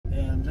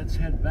let's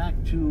head back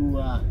to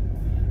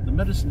the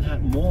Medicine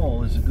Hat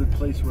Mall. Is a good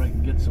place where I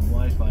can get some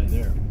Wi-Fi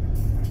there.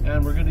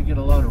 And we're going to get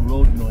a lot of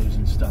road noise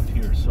and stuff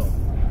here, so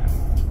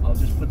I'll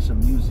just put some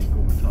music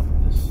over top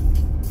of this.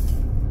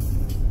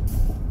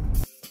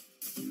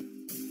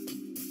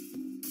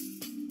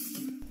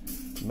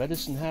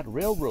 Medicine Hat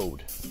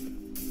Railroad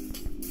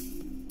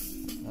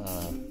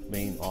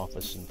main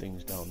office and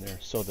things down there.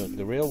 So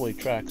the railway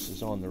tracks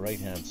is on the right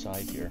hand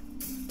side here.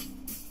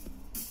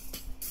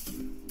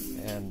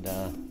 And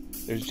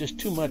there's just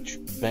too much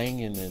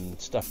banging and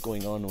stuff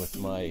going on with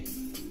my...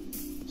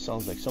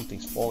 Sounds like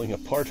something's falling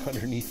apart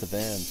underneath the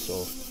van,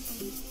 so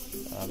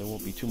there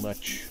won't be too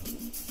much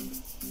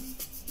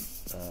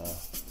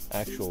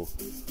actual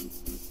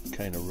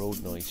kind of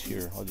road noise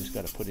here. I'll just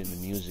got to put in the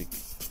music.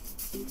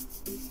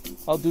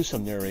 I'll do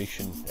some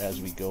narration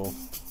as we go.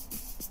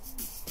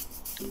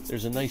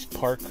 There's a nice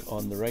park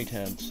on the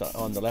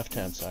on the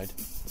left-hand side.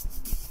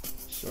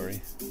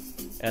 Sorry,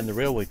 and the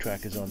railway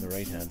track is on the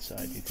right-hand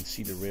side. You can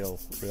see the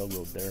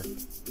railroad there.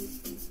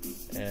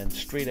 And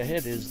straight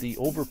ahead is the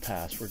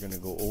overpass we're going to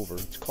go over.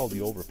 It's called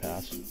the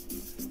overpass.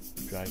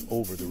 You drive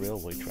over the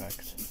railway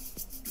tracks.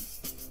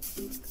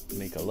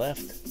 Make a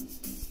left.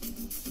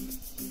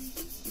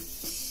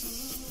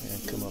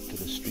 And come up to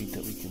the street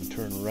that we can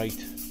turn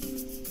right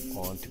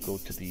on to go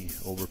to the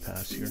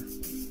overpass here.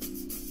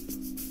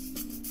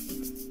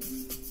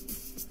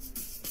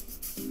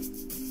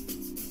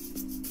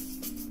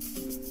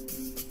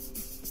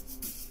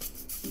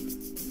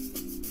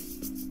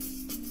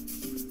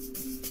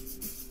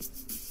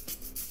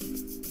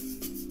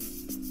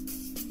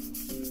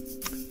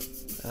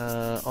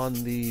 On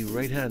the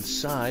right hand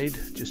side,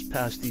 just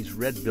past these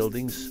red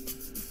buildings,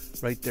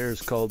 right there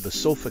is called the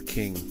Sofa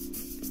King.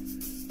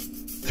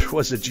 There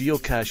was a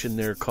geocache in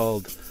there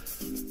called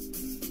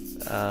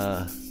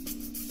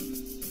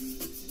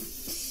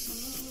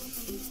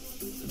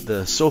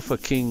the Sofa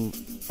King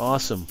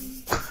Awesome.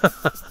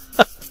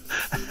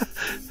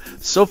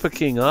 Sofa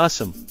King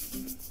Awesome.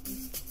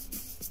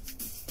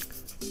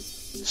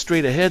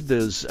 Straight ahead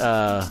there's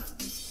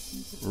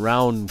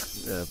round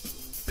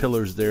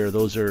pillars there.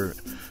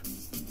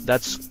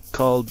 That's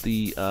called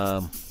the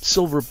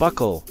Silver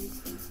Buckle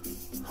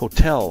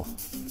Hotel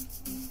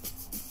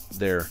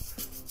there.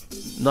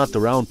 Not the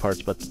round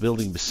parts, but the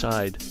building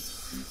beside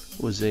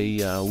was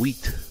a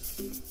wheat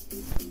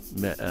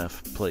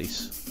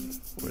place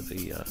where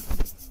they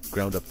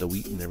ground up the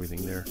wheat and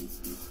everything there.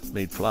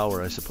 Made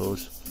flour, I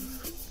suppose.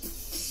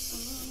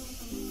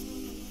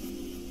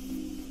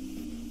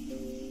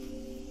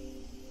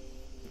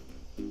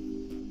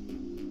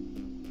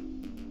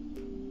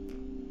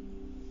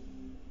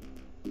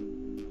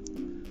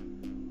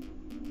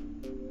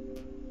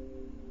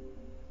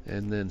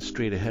 And then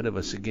straight ahead of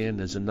us again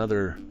is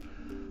another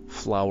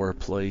flour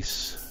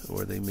place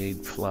where they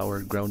made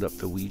flour, ground up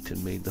the wheat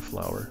and made the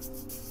flour.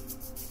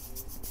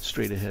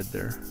 Straight ahead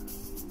there.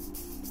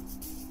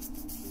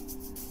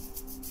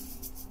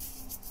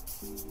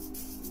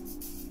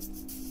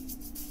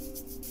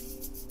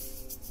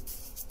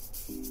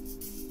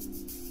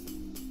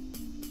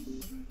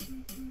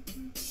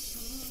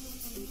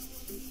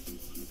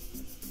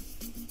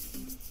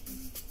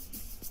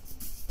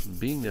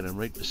 Being that I'm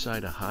right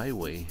beside a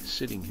highway,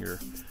 sitting here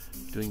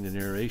doing the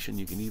narration,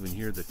 you can even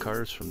hear the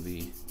cars from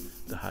the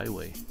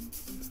highway.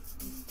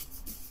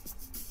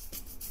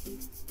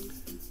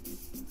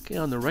 Okay,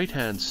 on the right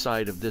hand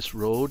side of this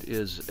road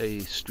is a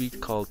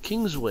street called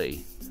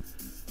Kingsway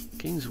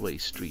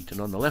Street, and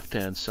on the left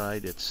hand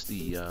side it's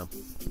the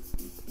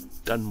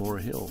Dunmore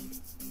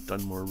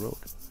Road.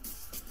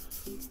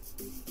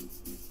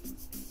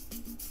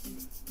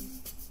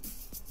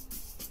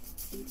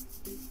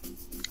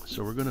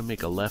 So we're going to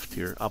make a left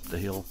here up the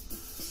hill,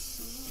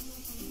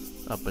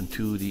 up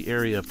into the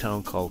area of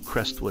town called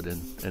Crestwood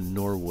and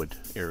Norwood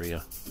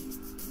area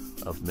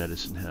of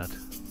Medicine Hat.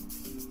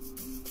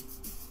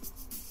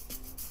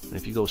 And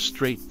if you go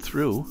straight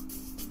through,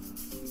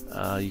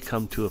 you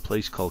come to a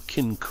place called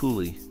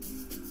Kincooley.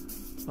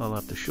 I'll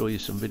have to show you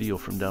some video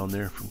from down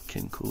there from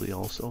Kincooley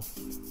also.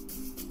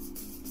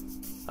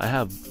 I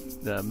have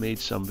made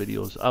some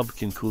videos of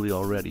Kincooley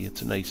already.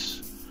 It's a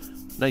nice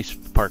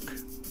park.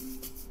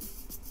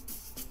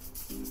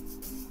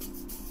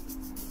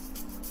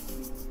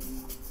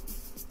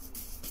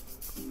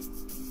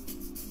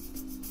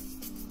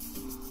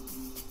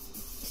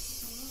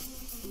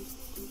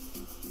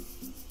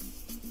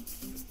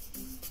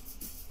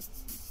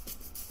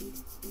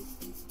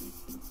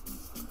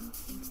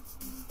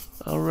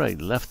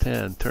 Alright, left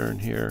hand turn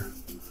here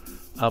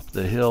up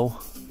the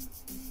hill.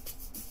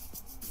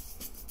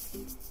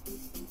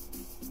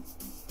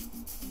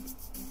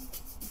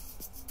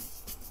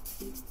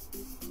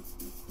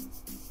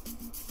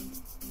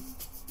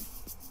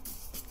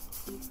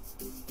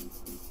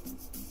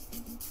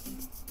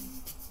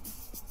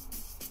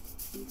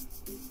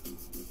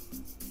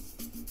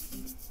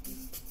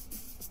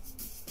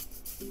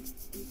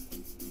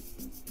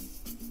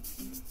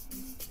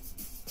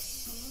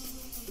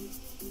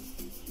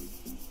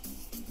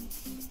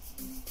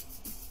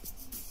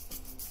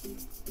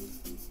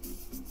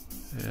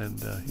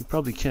 And you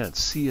probably can't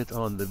see it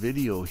on the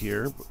video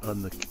here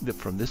on the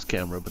from this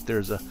camera, but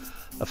there's a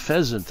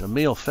pheasant, a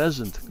male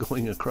pheasant,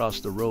 going across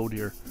the road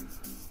here.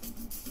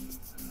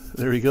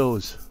 There he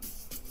goes.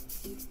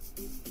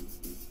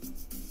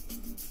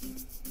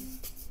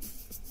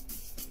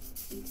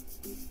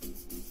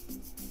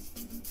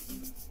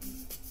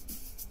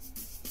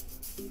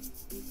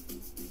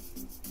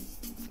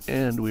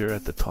 And we are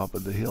at the top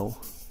of the hill.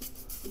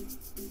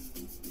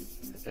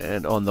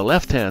 And on the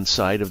left-hand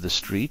side of the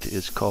street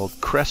is called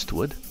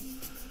Crestwood,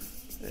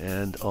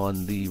 and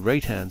on the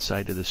right-hand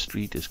side of the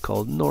street is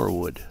called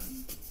Norwood,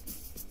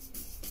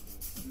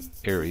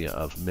 area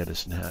of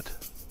Medicine Hat.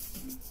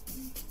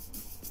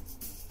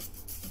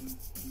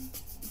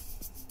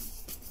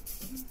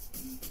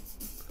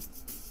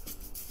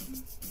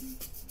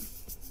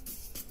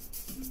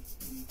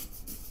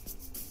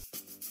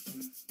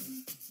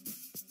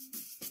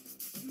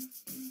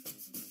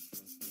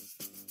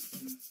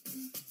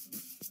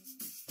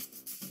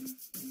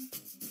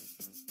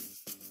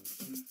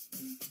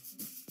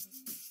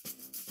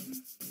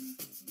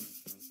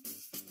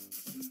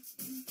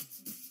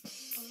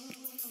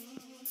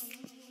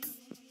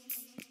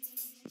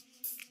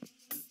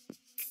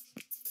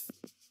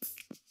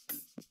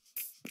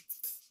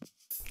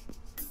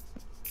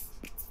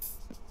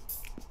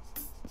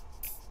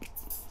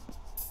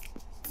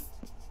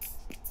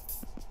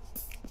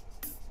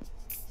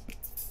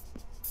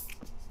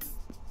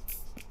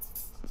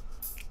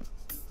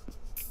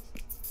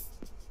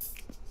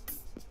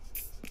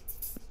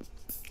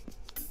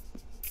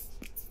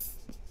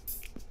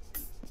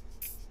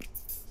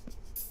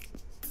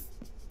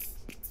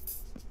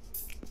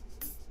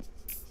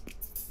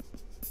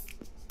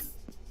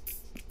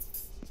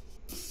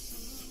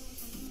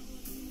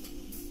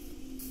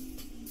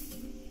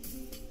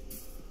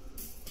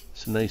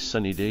 It's a nice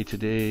sunny day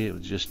today. It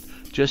was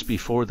just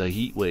before the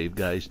heat wave,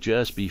 guys,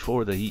 just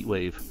before the heat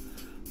wave,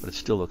 but it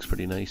still looks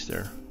pretty nice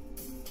there.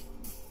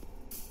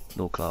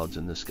 No clouds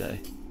in the sky.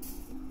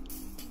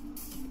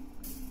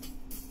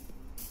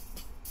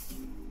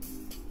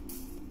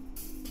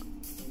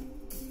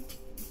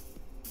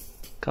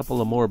 Couple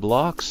of more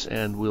blocks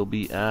and we'll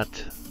be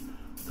at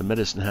the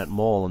Medicine Hat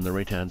Mall on the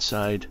right hand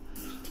side.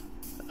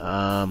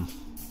 Gotta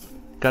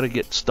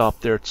get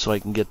stopped there so I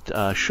can get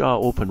Shaw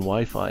Open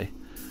Wi-Fi,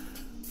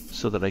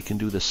 so that I can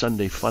do the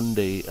Sunday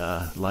Funday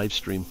live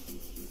stream.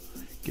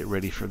 Get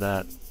ready for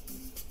that.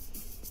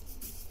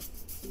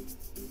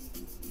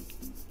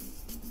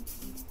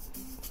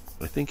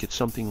 I think it's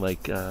something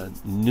like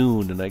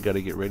noon, and I got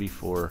to get ready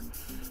for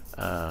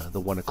the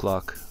 1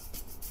 o'clock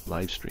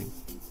live stream.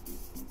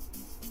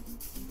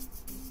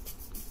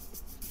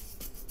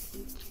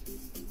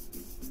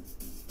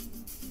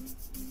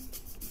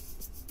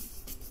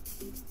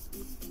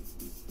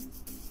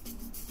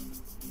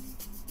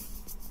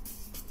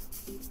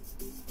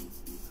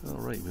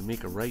 Alright, we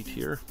make a right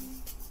here.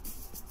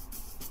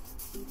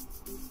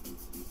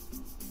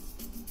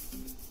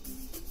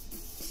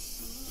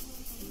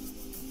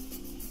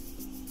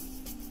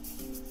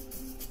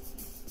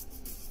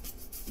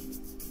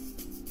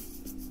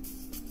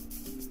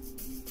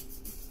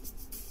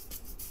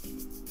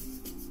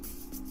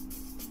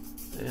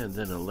 And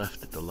then a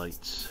left at the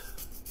lights.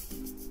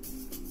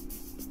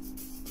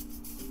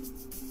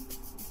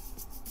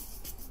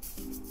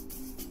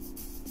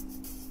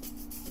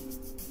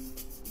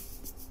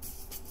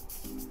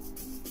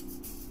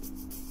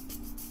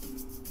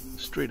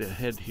 Straight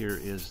ahead here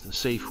is the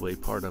Safeway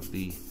part of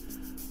the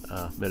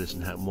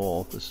Medicine Hat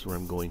Mall. This is where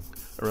I'm going.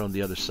 Around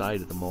the other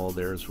side of the mall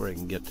there is where I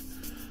can get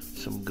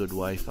some good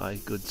Wi-Fi,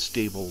 good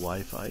stable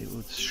Wi-Fi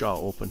with Shaw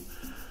Open.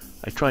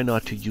 I try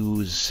not to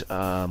use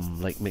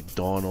like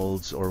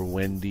McDonald's or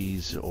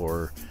Wendy's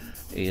or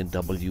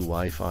A&W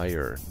Wi-Fi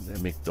or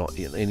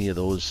any of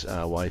those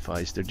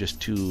Wi-Fis. They're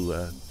just too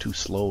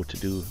slow to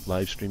do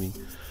live streaming.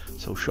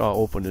 So Shaw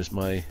Open is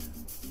my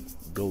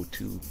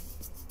go-to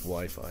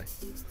Wi-Fi.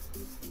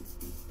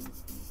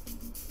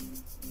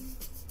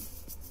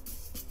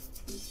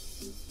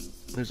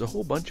 There's a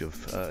whole bunch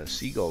of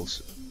seagulls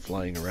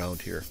flying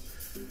around here.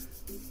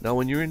 Now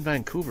when you're in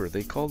Vancouver,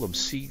 they call them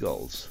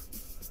seagulls.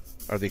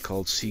 Are they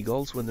called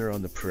seagulls when they're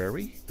on the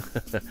prairie?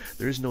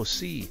 There is no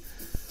sea.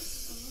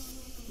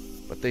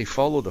 But they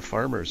follow the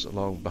farmers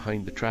along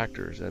behind the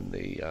tractors, and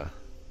they,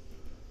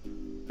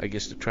 I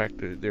guess the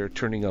tractor, they're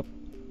turning up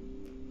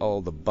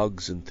all the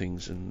bugs and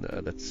things and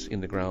that's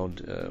in the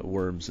ground,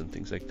 worms and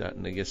things like that,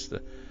 and I guess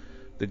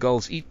the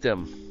gulls eat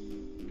them.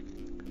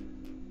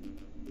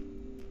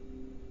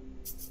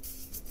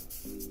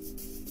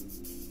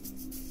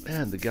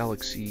 And the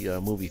Galaxy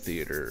movie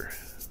theater.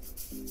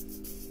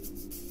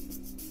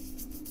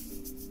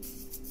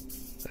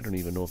 I don't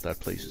even know if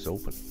that place is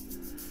open.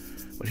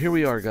 But here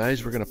we are,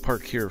 guys. We're gonna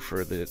park here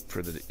for the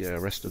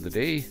rest of the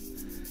day.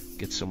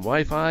 Get some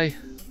Wi-Fi.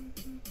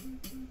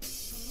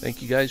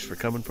 Thank you guys for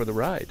coming along for the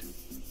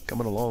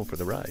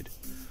ride.